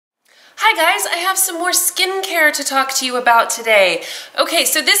Hi guys, I have some more skincare to talk to you about today. Okay,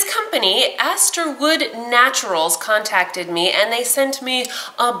 so this company, Asterwood Naturals, contacted me and they sent me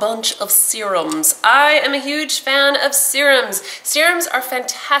a bunch of serums. I am a huge fan of serums. Serums are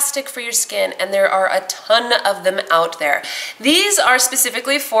fantastic for your skin and there are a ton of them out there. These are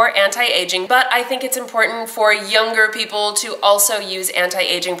specifically for anti-aging, but I think it's important for younger people to also use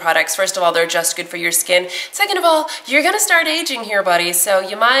anti-aging products. First of all, they're just good for your skin. Second of all, you're gonna start aging here, buddy, so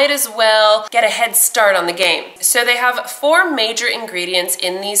you might as well get a head start on the game. So they have 4 major ingredients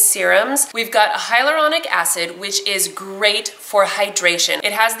in these serums. We've got hyaluronic acid, which is great for hydration.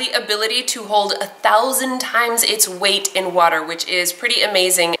 It has the ability to hold 1,000 times its weight in water, which is pretty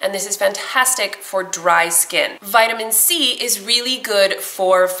amazing, and this is fantastic for dry skin. Vitamin C is really good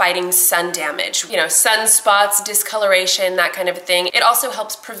for fighting sun damage. You know, sunspots, discoloration, that kind of thing. It also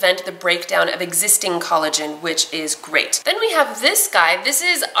helps prevent the breakdown of existing collagen, which is great. Then we have this guy. This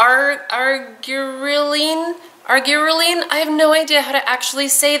is Argureline. I have no idea how to actually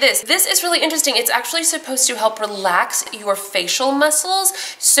say this. This is really interesting. It's actually supposed to help relax your facial muscles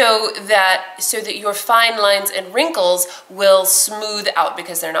so that your fine lines and wrinkles will smooth out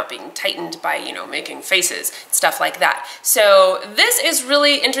because they're not being tightened by, you know, making faces, stuff like that. So this is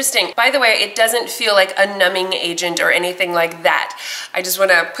really interesting. By the way, it doesn't feel like a numbing agent or anything like that. I just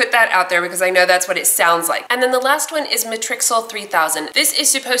want to put that out there because I know that's what it sounds like. And then the last one is Matrixyl 3000. This is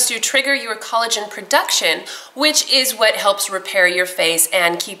supposed to trigger your collagen production, which is what helps repair your face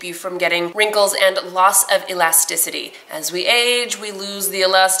and keep you from getting wrinkles and loss of elasticity. As we age, we lose the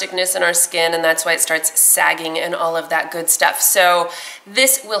elasticness in our skin, and that's why it starts sagging and all of that good stuff. So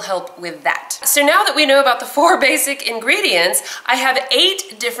this will help with that. So now that we know about the 4 basic ingredients, I have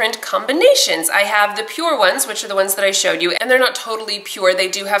 8 different combinations. I have the pure ones, which are the ones that I showed you, and they're not totally pure. They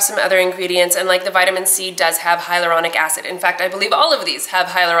do have some other ingredients, and like the vitamin C does have hyaluronic acid. In fact, I believe all of these have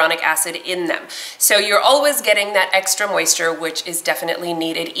hyaluronic acid in them. So you're always getting that extra moisture, which is definitely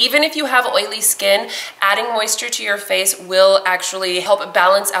needed. Even if you have oily skin, adding moisture to your face will actually help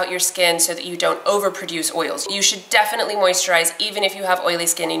balance out your skin so that you don't overproduce oils. You should definitely moisturize even if you have oily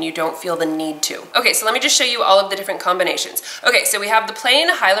skin and you don't feel the need to. Okay, so let me just show you all of the different combinations. Okay, so we have the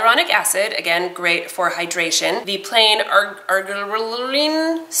plain hyaluronic acid, again, great for hydration. The plain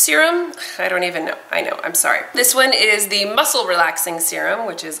Argureline serum, I don't even know. I know, I'm sorry. This one is the muscle relaxing serum,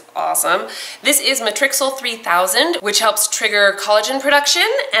 which is awesome. This is Matrixyl 3000, which helps trigger collagen production.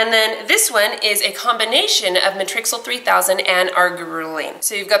 And then this one is a combination of Matrixyl 3000 and Argureline.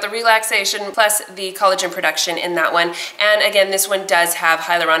 So you've got the relaxation plus the collagen production in that one. And again, this one does have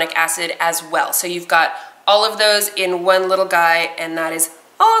hyaluronic acid as well. So you've got all of those in one little guy, and that is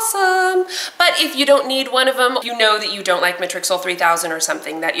awesome. But if you don't need one of them, you know that you don't like Matrixyl 3000 or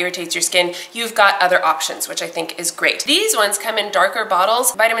something that irritates your skin, you've got other options, which I think is great. These ones come in darker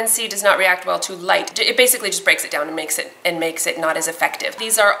bottles. Vitamin C does not react well to light. It basically just breaks it down and makes it not as effective.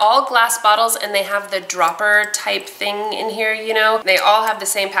 These are all glass bottles and they have the dropper type thing in here, you know. They all have the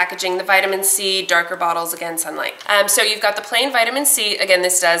same packaging. The vitamin C, darker bottles, again, sunlight. So you've got the plain vitamin C. Again,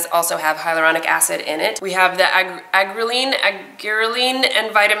 this does also have hyaluronic acid in it. We have the Argureline,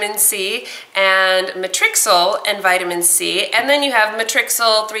 and vitamin C, and Matrixyl and vitamin C, and then you have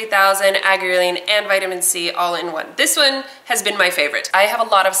Matrixyl 3000, Argureline, and vitamin C all in one. This one has been my favorite. I have a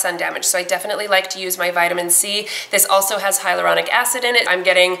lot of sun damage, so I definitely like to use my vitamin C. This also has hyaluronic acid in it. I'm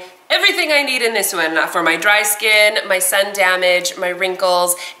getting everything I need in this one for my dry skin, my sun damage, my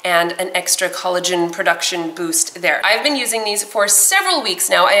wrinkles, and an extra collagen production boost there. I've been using these for several weeks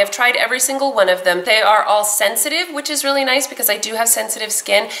now. I have tried every single one of them. They are all sensitive, which is really nice because I do have sensitive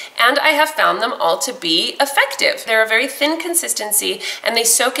skin, and I have found them all to be effective. They're a very thin consistency, and they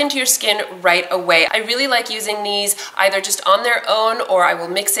soak into your skin right away. I really like using these either just on their own, or I will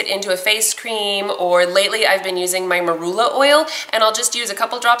mix it into a face cream, or lately I've been using my marula oil, and I'll just use a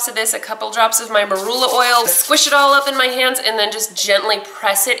couple drops of this, a couple drops of my marula oil, squish it all up in my hands, and then just gently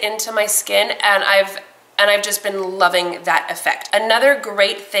press it into my skin, and I've just been loving that effect. Another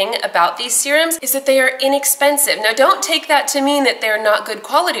great thing about these serums is that they are inexpensive. Now, don't take that to mean that they're not good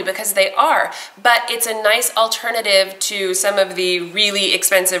quality, because they are, but it's a nice alternative to some of the really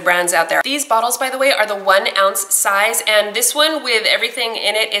expensive brands out there. These bottles, by the way, are the 1 ounce size, and this one with everything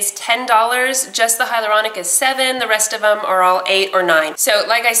in it is $10. Just the hyaluronic is $7. The rest of them are all $8 or $9. So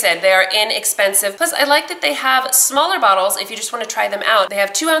like I said, they are inexpensive. Plus, I like that they have smaller bottles if you just want to try them out. They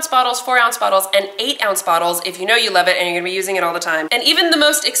have 2 ounce bottles, 4 ounce bottles, and 8 ounce bottles. bottles if you know you love it and you're gonna be using it all the time. And even the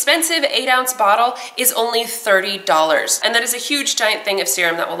most expensive 8-ounce bottle is only $30. And that is a huge giant thing of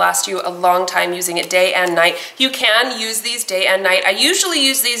serum that will last you a long time using it day and night. You can use these day and night. I usually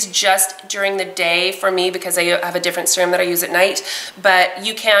use these just during the day for me because I have a different serum that I use at night, but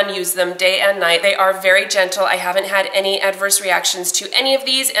you can use them day and night. They are very gentle. I haven't had any adverse reactions to any of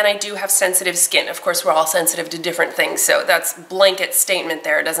these, and I do have sensitive skin. Of course, we're all sensitive to different things, so that's blanket statement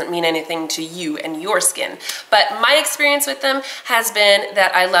there. It doesn't mean anything to you and your skin. But my experience with them has been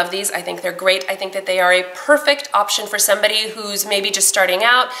that I love these. I think they're great. I think that they are a perfect option for somebody who's maybe just starting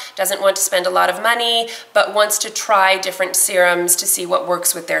out, doesn't want to spend a lot of money, but wants to try different serums to see what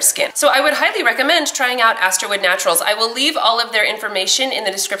works with their skin. So I would highly recommend trying out Asterwood Naturals. I will leave all of their information in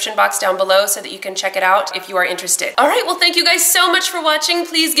the description box down below so that you can check it out if you are interested. All right, well, thank you guys so much for watching.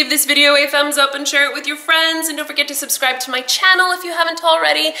 Please give this video a thumbs up and share it with your friends, and don't forget to subscribe to my channel if you haven't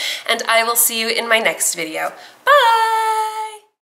already, and I will see you in my next video. Bye!